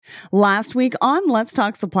Last week on Let's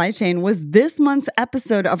Talk Supply Chain was this month's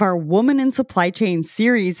episode of our Woman in Supply Chain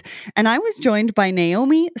series, and I was joined by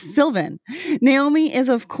Naomi Sylvan. Naomi is,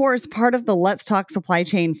 of course, part of the Let's Talk Supply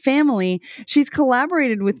Chain family. She's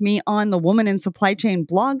collaborated with me on the Woman in Supply Chain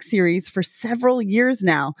blog series for several years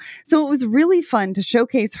now, so it was really fun to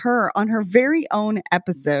showcase her on her very own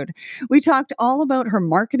episode. We talked all about her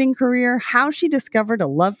marketing career, how she discovered a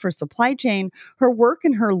love for supply chain, her work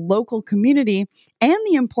in her local community, and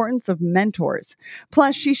the importance of mentors.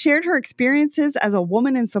 Plus, she shared her experiences as a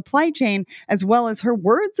woman in supply chain, as well as her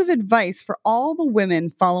words of advice for all the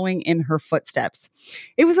women following in her footsteps.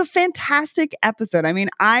 It was a fantastic episode. I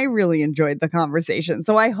mean, I really enjoyed the conversation,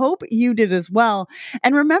 so I hope you did as well.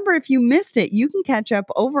 And remember, if you missed it, you can catch up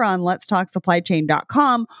over on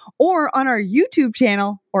letstalksupplychain.com or on our YouTube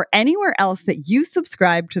channel or anywhere else that you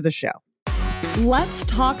subscribe to the show. Let's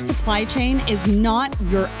Talk Supply Chain is not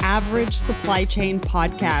your average supply chain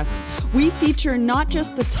podcast. We feature not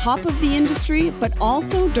just the top of the industry, but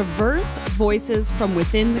also diverse voices from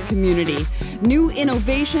within the community, new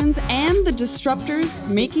innovations, and the disruptors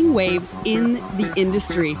making waves in the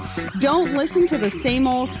industry. Don't listen to the same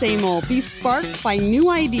old, same old. Be sparked by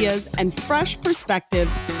new ideas and fresh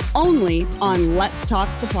perspectives only on Let's Talk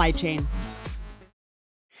Supply Chain.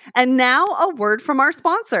 And now a word from our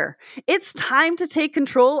sponsor. It's time to take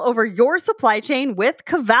control over your supply chain with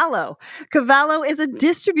Cavallo. Cavallo is a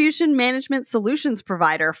distribution management solutions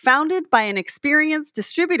provider founded by an experienced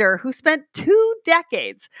distributor who spent 2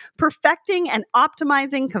 decades perfecting and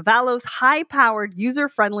optimizing Cavallo's high-powered,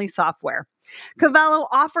 user-friendly software. Cavallo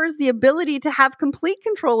offers the ability to have complete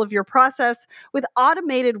control of your process with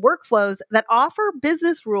automated workflows that offer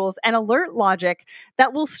business rules and alert logic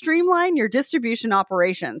that will streamline your distribution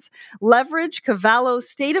operations. Leverage Cavallo's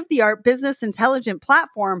state-of-the-art business intelligence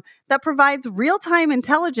platform that provides real-time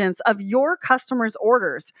intelligence of your customers'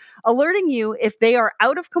 orders, alerting you if they are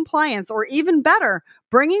out of compliance, or even better,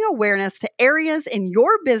 bringing awareness to areas in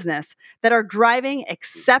your business that are driving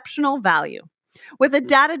exceptional value. With a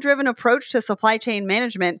data-driven approach to supply chain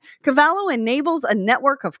management, Cavallo enables a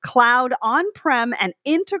network of cloud, on-prem, and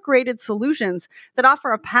integrated solutions that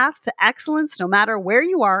offer a path to excellence no matter where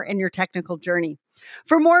you are in your technical journey.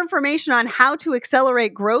 For more information on how to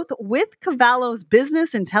accelerate growth with Cavallo's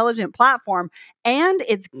business intelligence platform and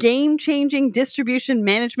its game-changing distribution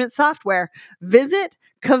management software, visit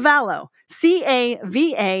Cavallo, CAVALLO.com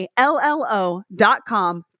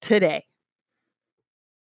today.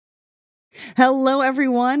 Hello,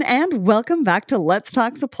 everyone, and welcome back to Let's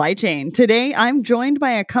Talk Supply Chain. Today, I'm joined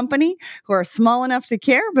by a company who are small enough to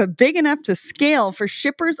care, but big enough to scale for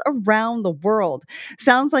shippers around the world.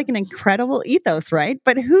 Sounds like an incredible ethos, right?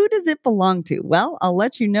 But who does it belong to? Well, I'll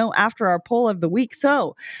let you know after our poll of the week.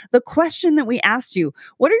 So, the question that we asked you,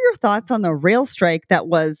 what are your thoughts on the rail strike that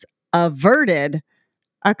was averted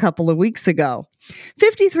a couple of weeks ago?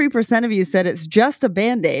 53% of you said it's just a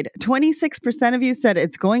Band-Aid, 26% of you said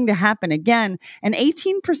it's going to happen again, and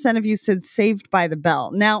 18% of you said saved by the bell.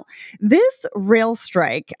 Now, this rail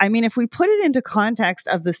strike, I mean, if we put it into context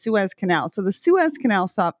of the Suez Canal, so the Suez Canal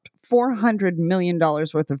stopped $400 million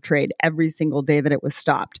worth of trade every single day that it was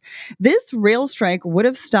stopped. This rail strike would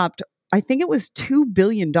have stopped, I think it was $2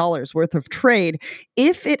 billion worth of trade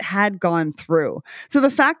if it had gone through. So the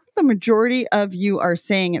fact that the majority of you are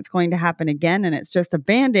saying it's going to happen again and it's just a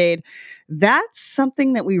Band-Aid, that's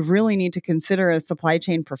something that we really need to consider as supply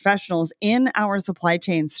chain professionals in our supply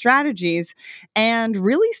chain strategies and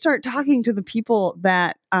really start talking to the people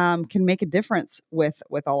that can make a difference with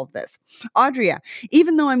all of this. Audria,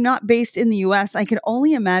 even though I'm not based in the US, I can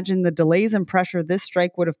only imagine the delays and pressure this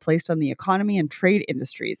strike would have placed on the economy and trade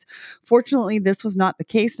industries. Fortunately, this was not the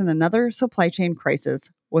case, and another supply chain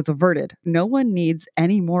crisis was averted. No one needs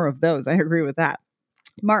any more of those. I agree with that.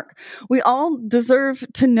 Mark, we all deserve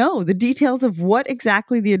to know the details of what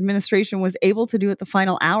exactly the administration was able to do at the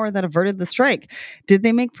final hour that averted the strike. Did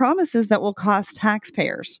they make promises that will cost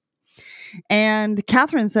taxpayers? And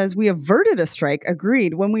Catherine says, we averted a strike.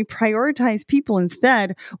 Agreed. When we prioritize people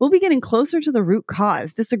instead, we'll be getting closer to the root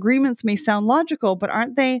cause. Disagreements may sound logical, but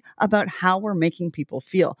aren't they about how we're making people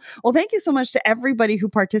feel? Well, thank you so much to everybody who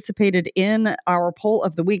participated in our poll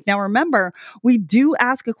of the week. Now, remember, we do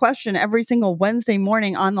ask a question every single Wednesday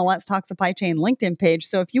morning on the Let's Talk Supply Chain LinkedIn page.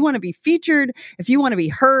 So if you want to be featured, if you want to be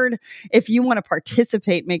heard, if you want to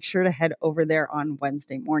participate, make sure to head over there on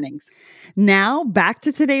Wednesday mornings. Now, back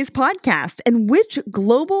to today's podcast. And which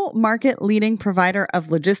global market leading provider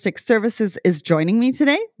of logistics services is joining me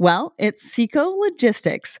today? Well, it's CECO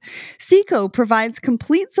Logistics. CECO provides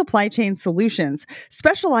complete supply chain solutions,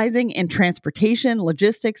 specializing in transportation,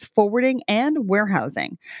 logistics, forwarding, and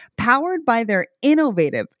warehousing. Powered by their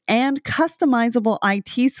innovative and customizable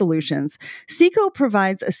IT solutions, Seco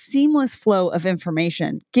provides a seamless flow of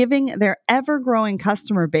information, giving their ever-growing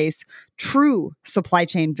customer base true supply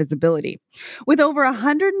chain visibility. With over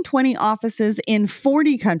 120 offices in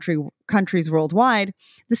 40 countries worldwide,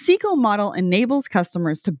 the Seco model enables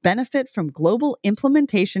customers to benefit from global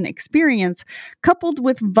implementation experience coupled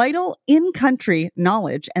with vital in-country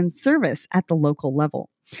knowledge and service at the local level.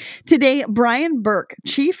 Today, Brian Burke,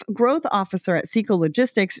 Chief Growth Officer at Seco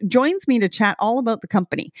Logistics, joins me to chat all about the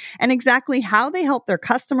company and exactly how they help their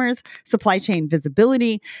customers, supply chain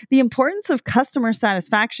visibility, the importance of customer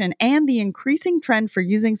satisfaction, and the increasing trend for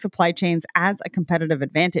using supply chains as a competitive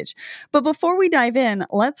advantage. But before we dive in,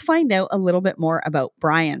 let's find out a little bit more about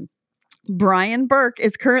Brian. Brian Burke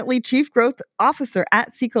is currently Chief Growth Officer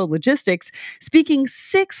at Seco Logistics, speaking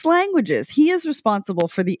 6 languages. He is responsible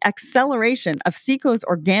for the acceleration of Seco's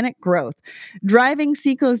organic growth, driving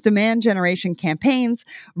Seco's demand generation campaigns,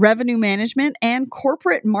 revenue management, and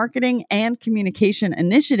corporate marketing and communication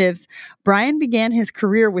initiatives. Brian began his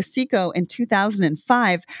career with Seco in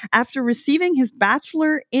 2005 after receiving his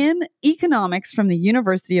bachelor in economics from the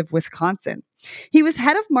University of Wisconsin. He was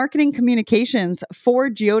head of marketing communications for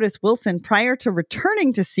Geodis Wilson prior to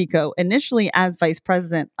returning to Seco, initially as vice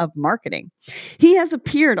president of marketing. He has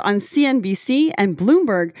appeared on CNBC and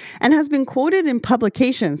Bloomberg and has been quoted in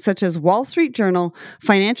publications such as Wall Street Journal,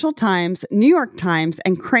 Financial Times, New York Times,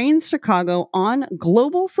 and Crain's Chicago on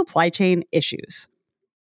global supply chain issues.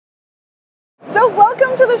 So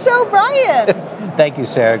welcome to the show, Brian. Thank you,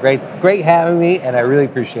 Sarah. Great having me, and I really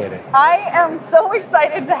appreciate it. I am so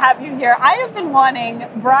excited to have you here. I have been wanting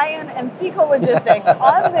Brian and Seco Logistics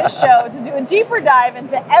on this show to do a deeper dive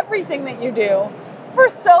into everything that you do for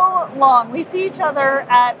so long. We see each other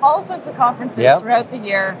at all sorts of conferences throughout the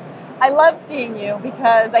year. I love seeing you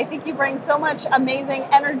because I think you bring so much amazing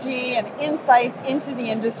energy and insights into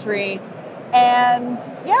the industry. And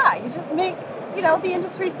you just make the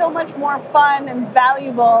industry so much more fun and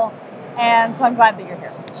valuable, and so I'm glad that you're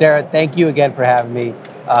here. Sarah, thank you again for having me.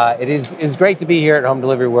 It is great to be here at Home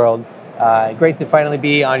Delivery World. Great to finally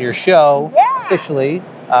be on your show officially,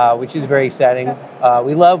 which is very exciting.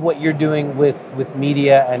 We love what you're doing with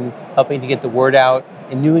media and helping to get the word out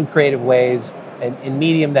in new and creative ways, and in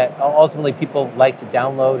medium that ultimately people like to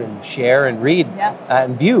download and share and read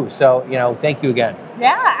and view. So, thank you again.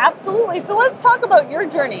 Yeah, absolutely. So let's talk about your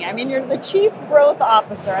journey. I mean, you're the Chief Growth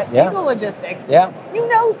Officer at Seco Logistics. Yeah. You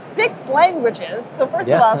know 6 languages. So first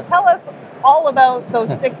of all, tell us all about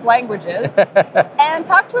those 6 languages and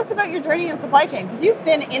talk to us about your journey in supply chain, because you've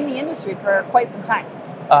been in the industry for quite some time.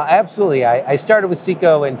 Absolutely. I started with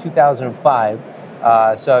Seco in 2005.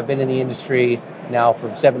 So I've been in the industry now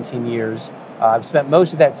for 17 years. I've spent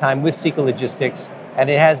most of that time with Seco Logistics, and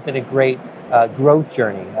it has been a great growth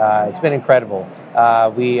journey. It's been incredible.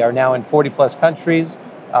 We are now in 40 plus countries.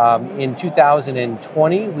 In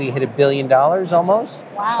 2020, we hit $1 billion almost.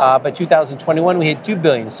 Wow. But 2021, we hit $2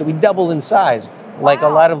 billion. So we doubled in size, like a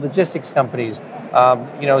lot of logistics companies.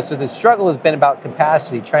 So the struggle has been about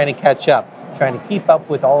capacity, trying to catch up, trying to keep up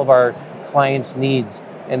with all of our clients' needs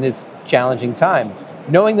in this challenging time.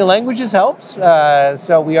 Knowing the languages helps.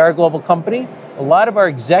 So we are a global company. A lot of our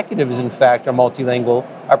executives, in fact, are multilingual.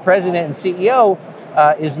 Our president and CEO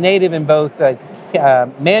is native in both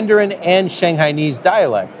Mandarin and Shanghainese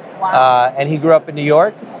dialect. Wow. And he grew up in New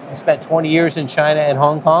York. He spent 20 years in China and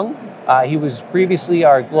Hong Kong. He was previously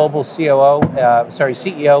our global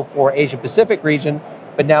CEO for Asia Pacific region,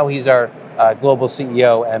 but now he's our global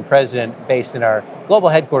CEO and president based in our global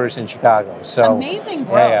headquarters in Chicago. So amazing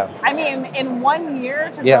growth. I mean, in 1 year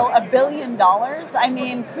to grow $1 billion, I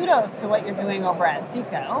mean, kudos to what you're doing over at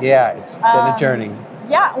Seco. Yeah, it's been a journey.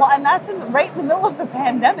 Yeah, well, and that's right in the middle of the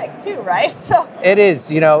pandemic too, right? So it is.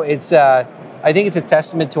 It's. I think it's a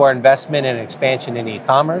testament to our investment and expansion in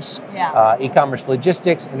e-commerce, e-commerce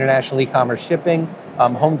logistics, international e-commerce shipping,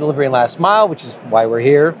 home delivery and last mile, which is why we're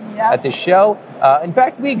here at this show. In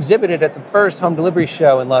fact, we exhibited at the first home delivery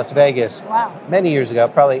show in Las Vegas many years ago,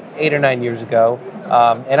 probably 8 or 9 years ago.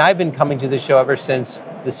 And I've been coming to the show ever since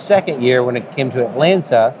the second year when it came to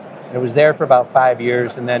Atlanta. And it was there for about 5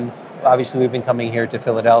 years. And then obviously we've been coming here to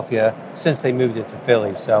Philadelphia since they moved it to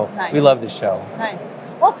Philly. So we love this show. Nice.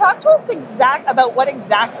 Well, talk to us about what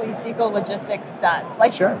exactly Seco Logistics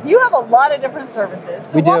does. Sure. You have a lot of different services.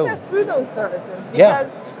 So walk us through those services,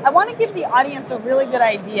 because I want to give the audience a really good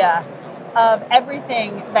idea of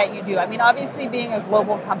everything that you do. I mean, obviously being a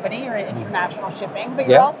global company, you're in international shipping, but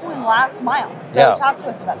you're also in last mile. So talk to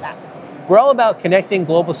us about that. We're all about connecting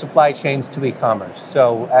global supply chains to e-commerce.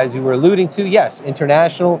 So as you were alluding to, yes,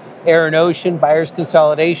 international, air and ocean, buyers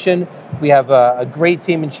consolidation. We have a great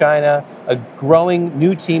team in China, a growing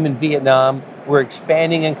new team in Vietnam. We're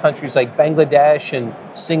expanding in countries like Bangladesh and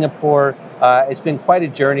Singapore. It's been quite a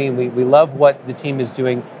journey. We love what the team is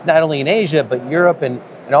doing, not only in Asia, but Europe and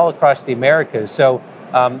all across the Americas. So,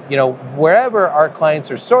 wherever our clients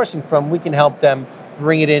are sourcing from, we can help them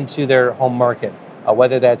bring it into their home market,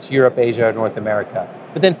 whether that's Europe, Asia, or North America.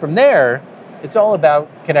 But then from there, it's all about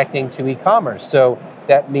connecting to e-commerce. So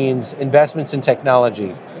that means investments in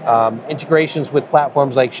technology, integrations with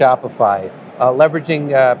platforms like Shopify, leveraging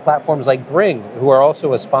platforms like Bring, who are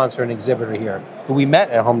also a sponsor and exhibitor here, who we met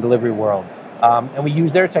at Home Delivery World. And we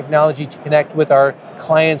use their technology to connect with our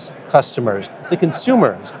clients' customers, the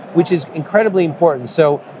consumers, which is incredibly important.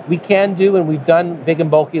 So we can do, and we've done big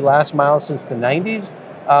and bulky last mile since the 90s,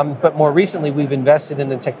 but more recently we've invested in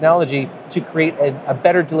the technology to create a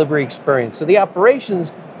better delivery experience. So the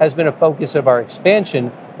operations has been a focus of our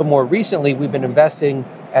expansion, but more recently we've been investing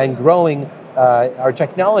and growing our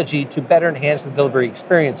technology to better enhance the delivery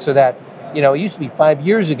experience so that, it used to be 5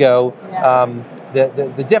 years ago,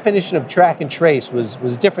 the definition of track and trace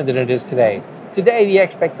was different than it is today. Today, the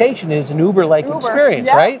expectation is an Uber-like experience,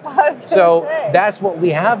 right? So that's what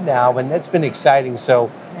we have now, and that's been exciting. So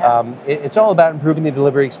it's all about improving the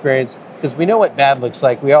delivery experience because we know what bad looks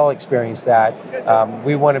like. We all experience that.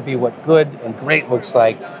 We want to be what good and great looks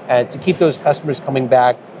like, and to keep those customers coming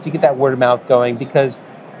back, to get that word of mouth going. Because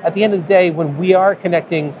at the end of the day, when we are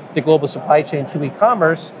connecting the global supply chain to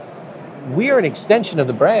e-commerce, we are an extension of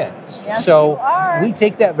the brands. Yes, so you are. We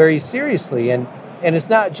take that very seriously. And it's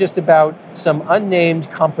not just about some unnamed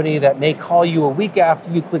company that may call you a week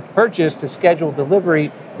after you click purchase to schedule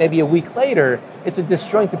delivery, maybe a week later. It's a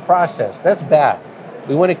disjointed process. That's bad.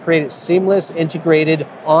 We want to create it seamless, integrated,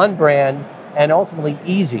 on brand, and ultimately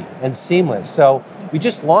easy and seamless. So we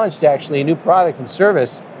just launched actually a new product and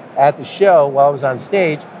service at the show while I was on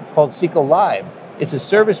stage called Seco Live. It's a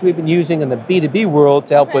service we've been using in the B2B world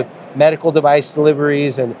to help with medical device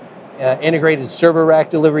deliveries and integrated server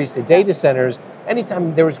rack deliveries to data centers.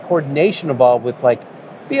 Anytime there was coordination involved with like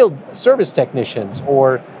field service technicians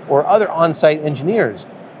or other on-site engineers.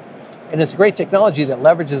 And it's a great technology that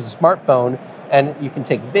leverages a smartphone, and you can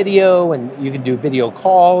take video and you can do video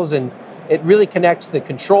calls, and it really connects the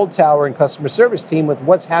control tower and customer service team with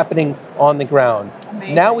what's happening on the ground.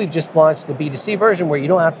 Amazing. Now we've just launched the B2C version where you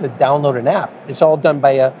don't have to download an app. It's all done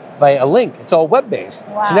by a link. It's all web-based.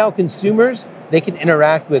 Wow. So now consumers, they can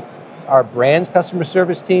interact with our brand's customer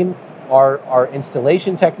service team, our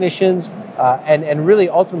installation technicians, and really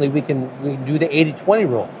ultimately we can do the 80-20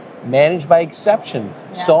 rule. Manage by exception,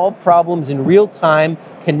 solve problems in real time,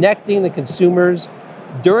 connecting the consumers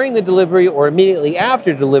during the delivery or immediately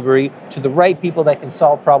after delivery to the right people that can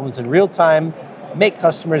solve problems in real time, make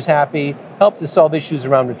customers happy, help to solve issues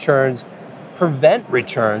around returns, prevent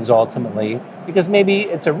returns ultimately, because maybe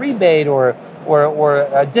it's a rebate or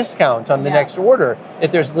a discount on the next order.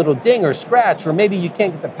 If there's a little ding or scratch, or maybe you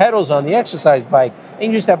can't get the pedals on the exercise bike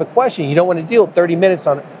and you just have a question, you don't want to deal 30 minutes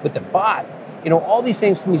with the bot. All these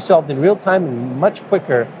things can be solved in real time and much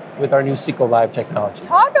quicker with our new Seco Live technology.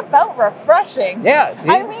 Talk about refreshing. Yes.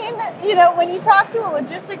 I mean, when you talk to a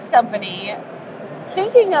logistics company,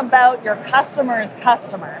 thinking about your customer's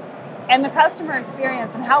customer and the customer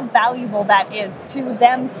experience and how valuable that is to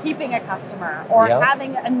them keeping a customer or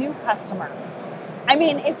having a new customer. I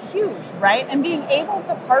mean, it's huge, right? And being able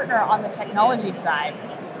to partner on the technology side,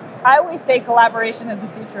 I always say collaboration is the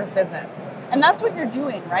future of business. And that's what you're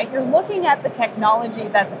doing, right? You're looking at the technology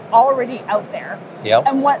that's already out there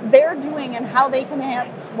and what they're doing and how they can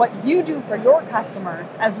enhance what you do for your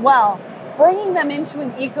customers as well, bringing them into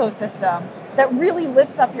an ecosystem that really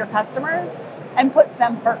lifts up your customers and puts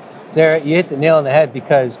them first. Sarah, you hit the nail on the head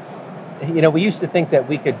because, we used to think that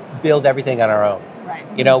we could build everything on our own.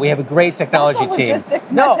 Right. We have a great technology That's a team.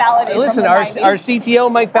 Logistics mentality. Listen, from our the 90s.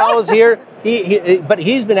 CTO, Mike Powell, is here. But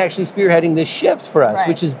he's been actually spearheading this shift for us,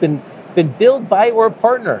 which has been built by or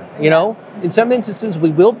partner. In some instances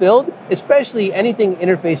we will build, especially anything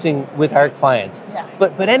interfacing with our clients.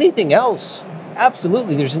 But anything else,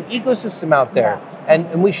 absolutely, there's an ecosystem out there,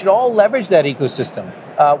 and we should all leverage that ecosystem.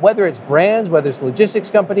 Whether it's brands, whether it's logistics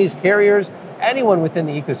companies, carriers, anyone within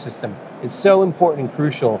the ecosystem. It's so important and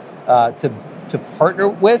crucial to partner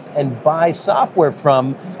with and buy software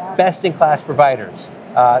from best-in-class providers.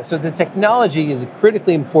 So the technology is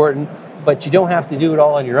critically important, but you don't have to do it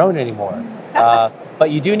all on your own anymore.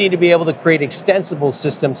 But you do need to be able to create extensible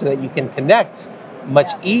systems so that you can connect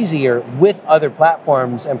much easier with other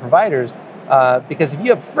platforms and providers. Because if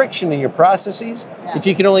you have friction in your processes, if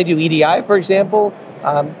you can only do EDI, for example,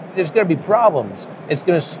 there's going to be problems. It's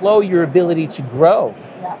going to slow your ability to grow.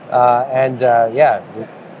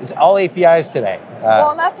 It's all APIs today.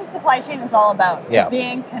 Well, and that's what supply chain is all about, Yeah. is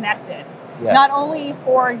being connected. Yeah. Not only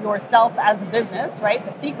for yourself as a business, right,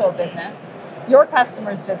 the Seco business, your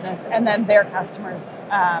customer's business, and then their customer's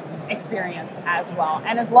experience as well.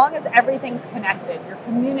 And as long as everything's connected, you're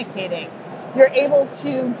communicating, you're able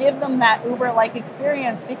to give them that Uber-like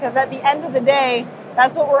experience, because at the end of the day,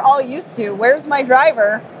 that's what we're all used to. Where's my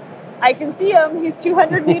driver? I can see him, he's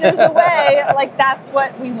 200 meters away. Like, that's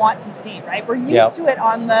what we want to see, right? We're used to it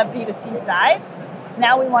on the B2C side.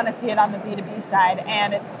 Now we want to see it on the B2B side,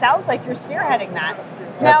 and it sounds like you're spearheading that.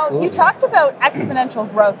 Now, Absolutely. you talked about exponential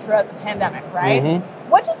growth throughout the pandemic, right? Mm-hmm.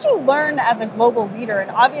 What did you learn as a global leader, and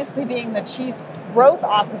obviously being the chief growth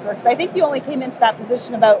officer, because I think you only came into that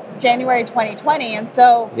position about January 2020, and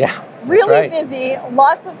so really busy,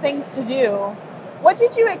 lots of things to do. What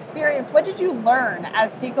did you experience? What did you learn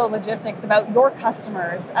as Seco Logistics about your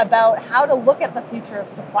customers, about how to look at the future of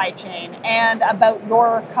supply chain, and about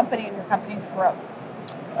your company and your company's growth?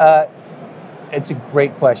 It's a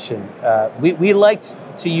great question. We liked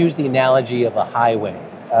to use the analogy of a highway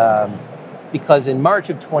because in March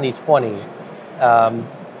of 2020,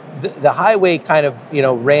 the highway kind of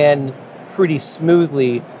ran pretty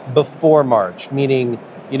smoothly before March. Meaning,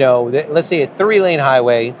 let's say a 3-lane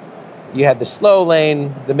highway, you had the slow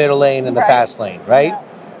lane, the middle lane, and the fast lane, right? Yeah.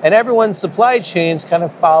 And everyone's supply chains kind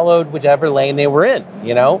of followed whichever lane they were in.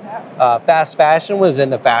 Fast fashion was in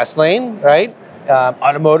the fast lane, right?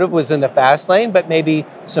 Automotive was in the fast lane, but maybe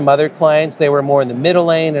some other clients, they were more in the middle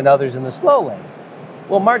lane and others in the slow lane.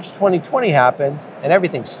 Well, March 2020 happened and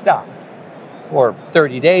everything stopped for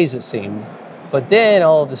 30 days, it seemed. But then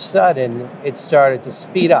all of a sudden, it started to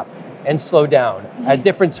speed up and slow down at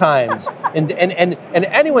different times. And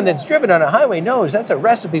anyone that's driven on a highway knows that's a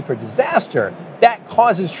recipe for disaster. That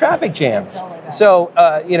causes traffic jams. So,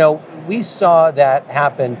 we saw that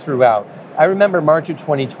happen throughout. I remember March of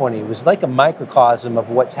 2020, it was like a microcosm of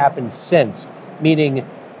what's happened since, meaning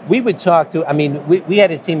we would talk to, we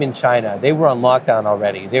had a team in China. They were on lockdown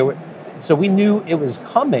already. So we knew it was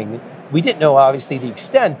coming. We didn't know, obviously, the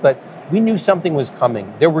extent, but we knew something was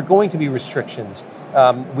coming. There were going to be restrictions.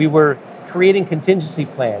 We were creating contingency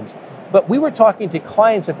plans. But we were talking to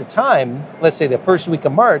clients at the time, let's say the first week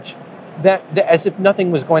of March, that as if nothing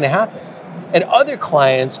was going to happen. And other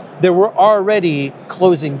clients that were already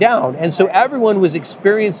closing down. And so everyone was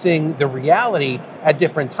experiencing the reality at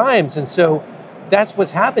different times. And so that's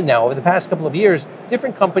what's happened now over the past couple of years.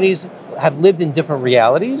 Different companies have lived in different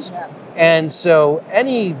realities. Yeah. And so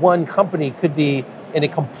any one company could be in a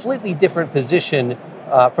completely different position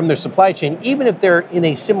from their supply chain, even if they're in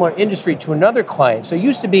a similar industry to another client. So it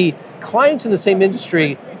used to be clients in the same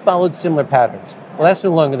industry followed similar patterns. Well, that's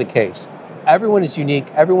no longer the case. Everyone is unique.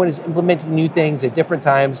 Everyone is implementing new things at different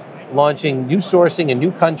times, launching new sourcing in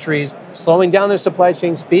new countries, slowing down their supply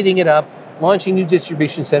chain, speeding it up, launching new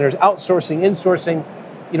distribution centers, outsourcing, insourcing.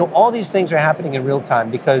 All these things are happening in real time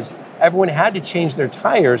because everyone had to change their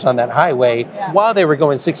tires on that highway while they were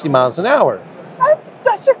going 60 miles an hour. That's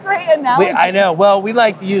such a great analogy. I know. Well, we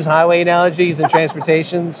like to use highway analogies in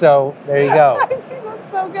transportation, so there you go. I think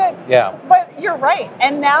that's so good. Yeah. But you're right.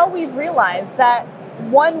 And now we've realized that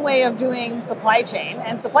one way of doing supply chain,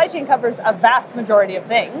 and supply chain covers a vast majority of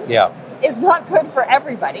things, is not good for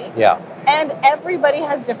everybody. Yeah. And everybody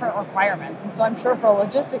has different requirements. And so I'm sure for a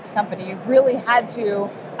logistics company, you've really had to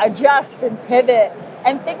adjust and pivot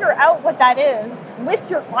and figure out what that is with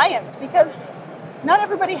your clients, because not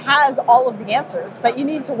everybody has all of the answers, but you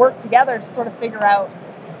need to work together to sort of figure out,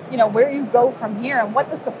 where you go from here and what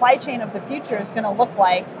the supply chain of the future is going to look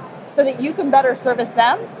like so that you can better service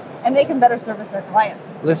them and they can better service their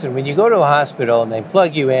clients. Listen, when you go to a hospital and they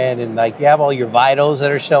plug you in and you have all your vitals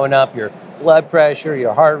that are showing up, your blood pressure,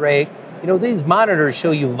 your heart rate, these monitors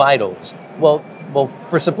show you vitals. Well,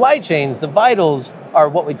 for supply chains, the vitals are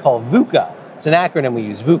what we call VUCA. It's an acronym we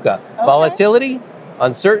use, VUCA. Okay. Volatility,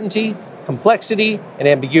 uncertainty, complexity, and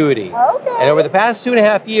ambiguity. Okay. And over the past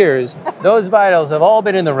 2.5 years, those vitals have all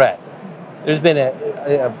been in the red. There's been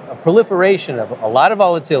a proliferation of a lot of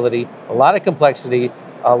volatility, a lot of complexity,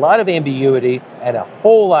 a lot of ambiguity, and a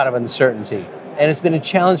whole lot of uncertainty. And it's been a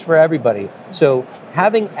challenge for everybody. So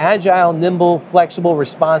having agile, nimble, flexible,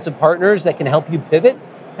 responsive partners that can help you pivot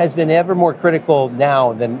has been ever more critical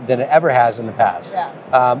now than it ever has in the past.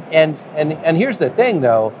 Yeah. And here's the thing,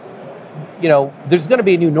 though. There's going to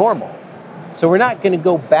be a new normal. So we're not going to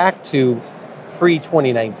go back to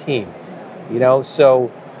pre-2019.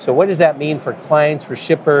 So what does that mean for clients, for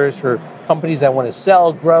shippers, for companies that want to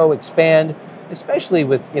sell, grow, expand? Especially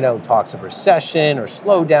with talks of recession or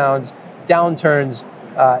slowdowns, downturns,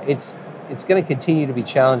 it's going to continue to be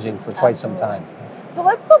challenging for quite some time. So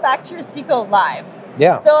let's go back to your Seco Live.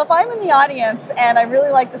 Yeah. So if I'm in the audience and I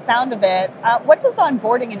really like the sound of it, what does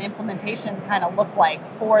onboarding and implementation kind of look like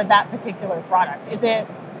for that particular product? Is it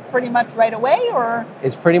pretty much right away, or?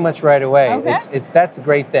 It's pretty much right away. Okay. That's the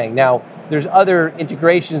great thing. Now, there's other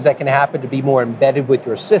integrations that can happen to be more embedded with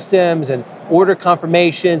your systems and order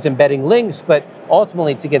confirmations, embedding links, but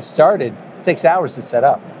ultimately to get started, it takes hours to set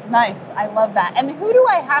up. Nice. I love that. And who do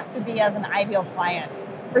I have to be as an ideal client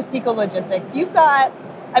for Seco Logistics? You've got,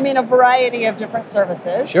 a variety of different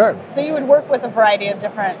services. Sure. So you would work with a variety of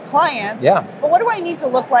different clients. Yeah. But what do I need to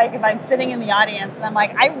look like if I'm sitting in the audience and I'm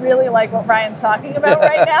like, I really like what Brian's talking about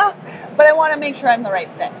right now, but I want to make sure I'm the right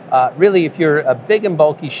fit? Really, if you're a big and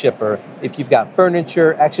bulky shipper, if you've got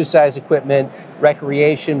furniture, exercise equipment,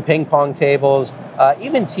 recreation, ping pong tables,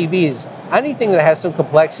 even TVs, anything that has some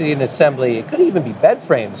complexity in assembly, it could even be bed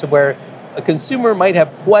frames, where a consumer might have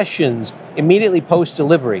questions immediately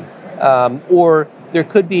post-delivery, or there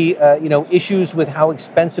could be issues with how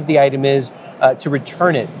expensive the item is to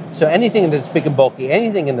return it. So anything that's big and bulky,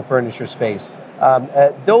 anything in the furniture space,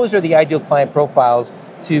 those are the ideal client profiles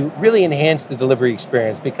to really enhance the delivery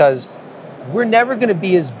experience, because we're never going to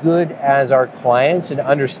be as good as our clients in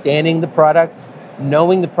understanding the product,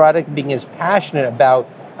 knowing the product, and being as passionate about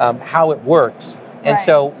how it works. And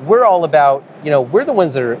so we're all about, we're the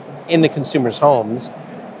ones that are in the consumers' homes.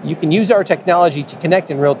 You can use our technology to connect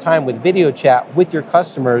in real time with video chat with your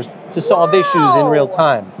customers to solve issues in real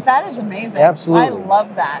time. That is amazing. Absolutely. I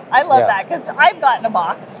love that. I love that, because I've gotten a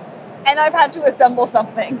box and I've had to assemble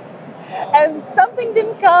something. And something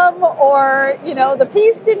didn't come, or, the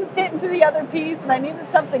piece didn't fit into the other piece and I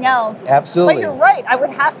needed something else. Absolutely. But you're right. I would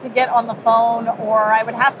have to get on the phone, or I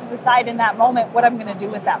would have to decide in that moment what I'm going to do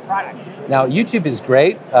with that product. Now, YouTube is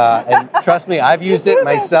great. And trust me, I've used it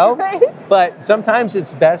myself. But sometimes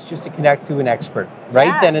it's best just to connect to an expert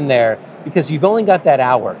right then and there, because you've only got that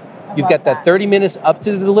hour. You've got that 30 minutes up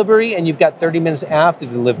to the delivery, and you've got 30 minutes after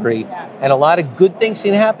delivery. Yeah. And a lot of good things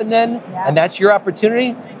can happen then, and that's your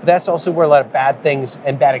opportunity. But that's also where a lot of bad things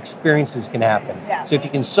and bad experiences can happen. Yeah. So if you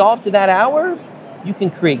can solve to that hour, you can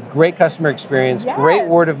create great customer experience, great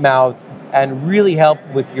word of mouth, and really help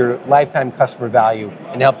with your lifetime customer value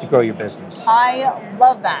and help to grow your business. I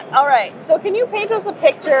love that. All right. So can you paint us a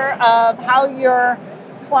picture of how your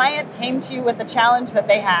client came to you with a challenge that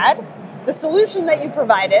they had, the solution that you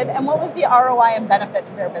provided, and what was the ROI and benefit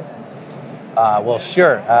to their business? Well,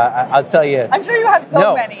 sure. I'll tell you. I'm sure you have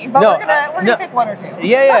so many, but we're gonna pick one or two.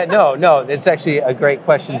 No. It's actually a great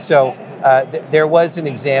question. So there was an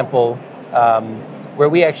example where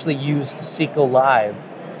we actually used Seco Live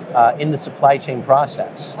in the supply chain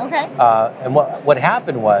process. Okay. And what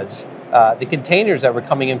happened was the containers that were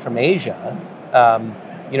coming in from Asia,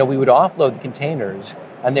 we would offload the containers,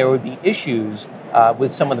 and there would be issues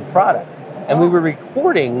with some of the product. And we were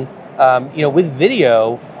recording, with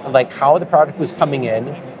video, like how the product was coming in,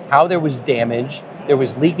 how there was damage, there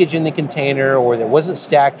was leakage in the container, or there wasn't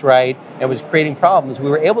stacked right, and it was creating problems. We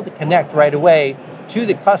were able to connect right away to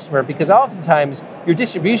the customer, because oftentimes your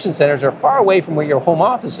distribution centers are far away from where your home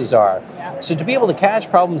offices are. Yeah. So to be able to catch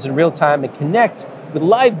problems in real time and connect with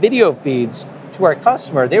live video feeds to our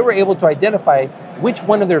customer, they were able to identify which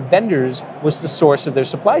one of their vendors was the source of their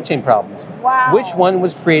supply chain problems. Wow. Which one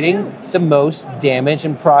was creating the most damage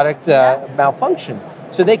and product malfunction.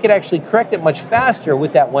 So they could actually correct it much faster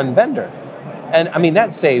with that one vendor. And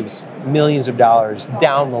that saves millions of dollars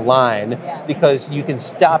down the line, because you can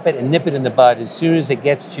stop it and nip it in the bud as soon as it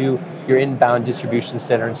gets to your inbound distribution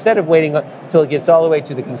center, instead of waiting until it gets all the way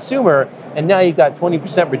to the consumer, and now you've got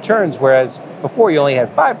 20% returns, whereas before you only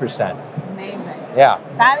had 5%. Amazing. Yeah.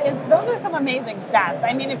 Those are some amazing stats.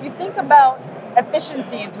 If you think about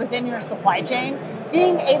efficiencies within your supply chain,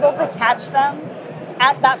 being able to catch them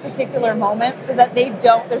at that particular moment so that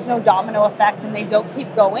there's no domino effect and they don't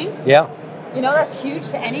keep going. Yeah. That's huge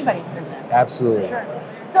to anybody's business. Absolutely. For sure.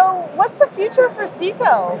 So what's the future for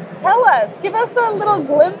Seco? Tell us. Give us a little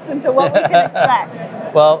glimpse into what we can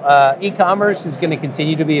expect. Well, e-commerce is going to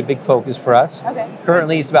continue to be a big focus for us. Okay.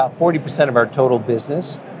 Currently, it's about 40% of our total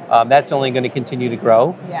business. That's only going to continue to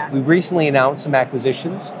grow. Yeah. We've recently announced some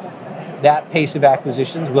acquisitions. That pace of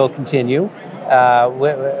acquisitions will continue.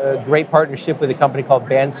 A great partnership with a company called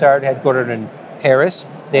Bansard, headquartered in Paris.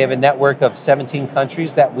 They have a network of 17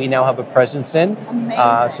 countries that we now have a presence in.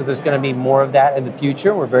 So there's going to be more of that in the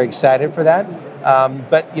future. We're very excited for that.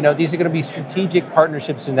 But these are going to be strategic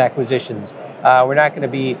partnerships and acquisitions. We're not going to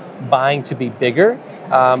be buying to be bigger.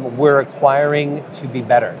 We're acquiring to be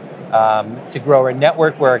better, to grow our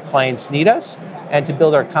network where our clients need us, and to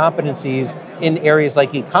build our competencies in areas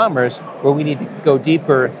like e-commerce, where we need to go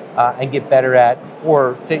deeper and get better at,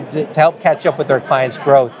 or to help catch up with our clients'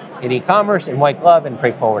 growth in e-commerce, in white glove, and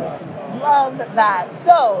freight forwarding. Love that.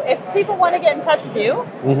 So if people want to get in touch with you,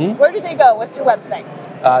 where do they go? What's your website?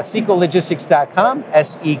 SecoLogistics.com,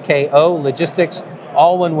 SEKO Logistics,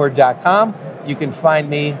 all one word.com. You can find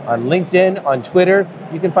me on LinkedIn, on Twitter.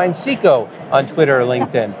 You can find Seco on Twitter or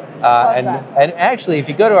LinkedIn. And actually, if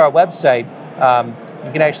you go to our website,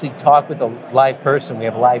 you can actually talk with a live person. We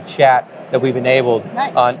have a live chat that we've enabled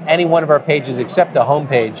on any one of our pages except the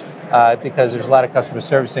homepage, because there's a lot of customer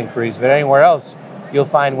service inquiries. But anywhere else, you'll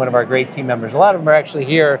find one of our great team members. A lot of them are actually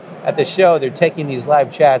here at the show. They're taking these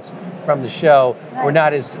live chats from the show. We're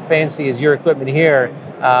not as fancy as your equipment here,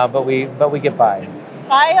 but we get by.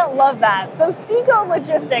 I love that. So Seco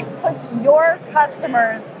Logistics puts your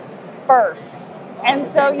customers first. And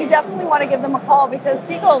so you definitely want to give them a call, because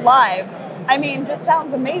Seco Live, I mean, just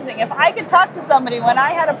sounds amazing. If I could talk to somebody when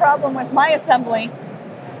I had a problem with my assembly,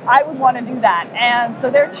 I would want to do that. And so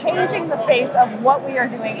they're changing the face of what we are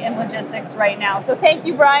doing in logistics right now. So thank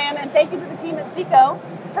you, Brian, and thank you to the team at Seco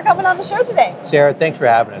for coming on the show today. Sarah, thanks for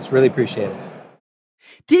having us. Really appreciate it.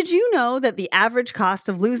 Did you know that the average cost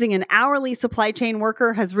of losing an hourly supply chain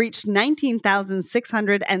worker has reached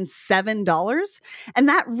 $19,607? And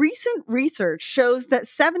that recent research shows that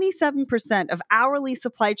 77% of hourly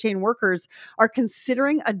supply chain workers are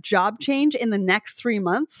considering a job change in the next 3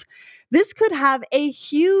 months. This could have a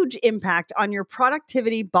huge impact on your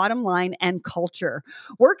productivity, bottom line, and culture.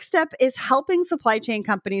 WorkStep is helping supply chain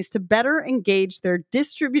companies to better engage their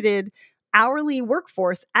distributed hourly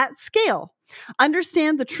workforce at scale.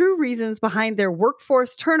 Understand the true reasons behind their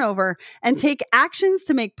workforce turnover and take actions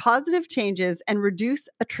to make positive changes and reduce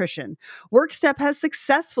attrition. WorkStep has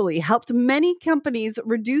successfully helped many companies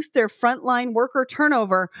reduce their frontline worker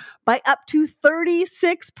turnover by up to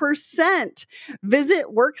 36%. Visit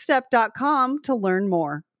workstep.com to learn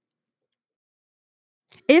more.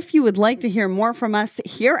 If you would like to hear more from us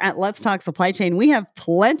here at Let's Talk Supply Chain, we have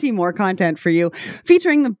plenty more content for you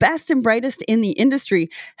featuring the best and brightest in the industry.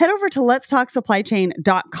 Head over to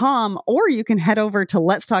letstalksupplychain.com, or you can head over to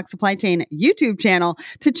Let's Talk Supply Chain YouTube channel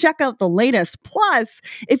to check out the latest. Plus,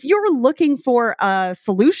 if you're looking for a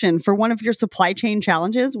solution for one of your supply chain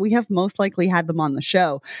challenges, we have most likely had them on the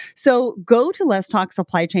show. So go to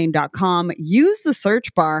letstalksupplychain.com, use the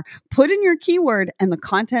search bar, put in your keyword, and the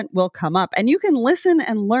content will come up. And you can listen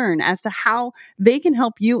and learn as to how they can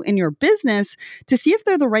help you in your business to see if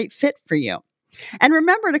they're the right fit for you. And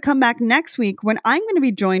remember to come back next week when I'm going to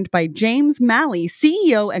be joined by James Malley,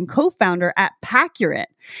 CEO and co-founder at Pacurate.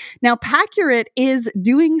 Now, Pacurate is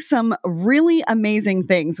doing some really amazing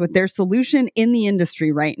things with their solution in the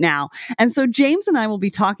industry right now. And so James and I will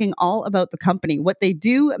be talking all about the company, what they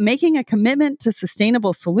do, making a commitment to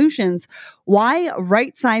sustainable solutions, why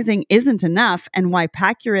right-sizing isn't enough, and why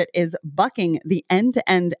Pacurate is bucking the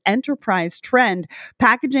end-to-end enterprise trend.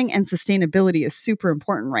 Packaging and sustainability is super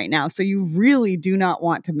important right now, so you really do not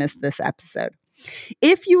want to miss this episode.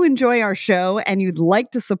 If you enjoy our show and you'd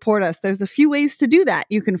like to support us, there's a few ways to do that.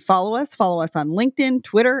 You can follow us on LinkedIn,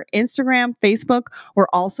 Twitter, Instagram, Facebook. We're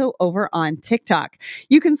also over on TikTok.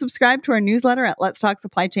 You can subscribe to our newsletter at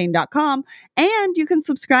letstalksupplychain.com, and you can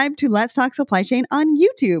subscribe to Let's Talk Supply Chain on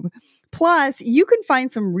YouTube. Plus, you can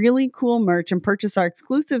find some really cool merch and purchase our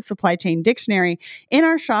exclusive supply chain dictionary in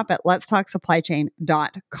our shop at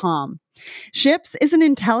letstalksupplychain.com. Ships is an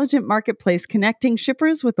intelligent marketplace connecting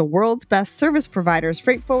shippers with the world's best service providers,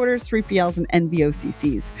 freight forwarders, 3PLs, and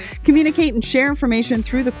NVOCCs. Communicate and share information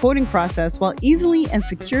through the quoting process while easily and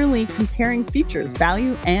securely comparing features,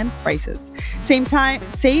 value, and prices. Save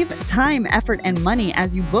time, effort, and money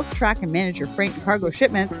as you book, track, and manage your freight and cargo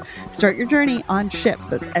shipments. Start your journey on Ships.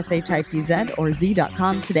 That's SHIPZ or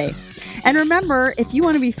Z.com today. And remember, if you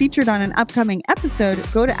want to be featured on an upcoming episode,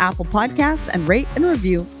 go to Apple Podcasts and rate and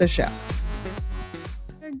review the show.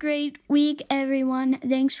 Great week, everyone.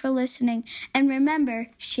 Thanks for listening. And remember,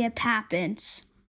 ship happens.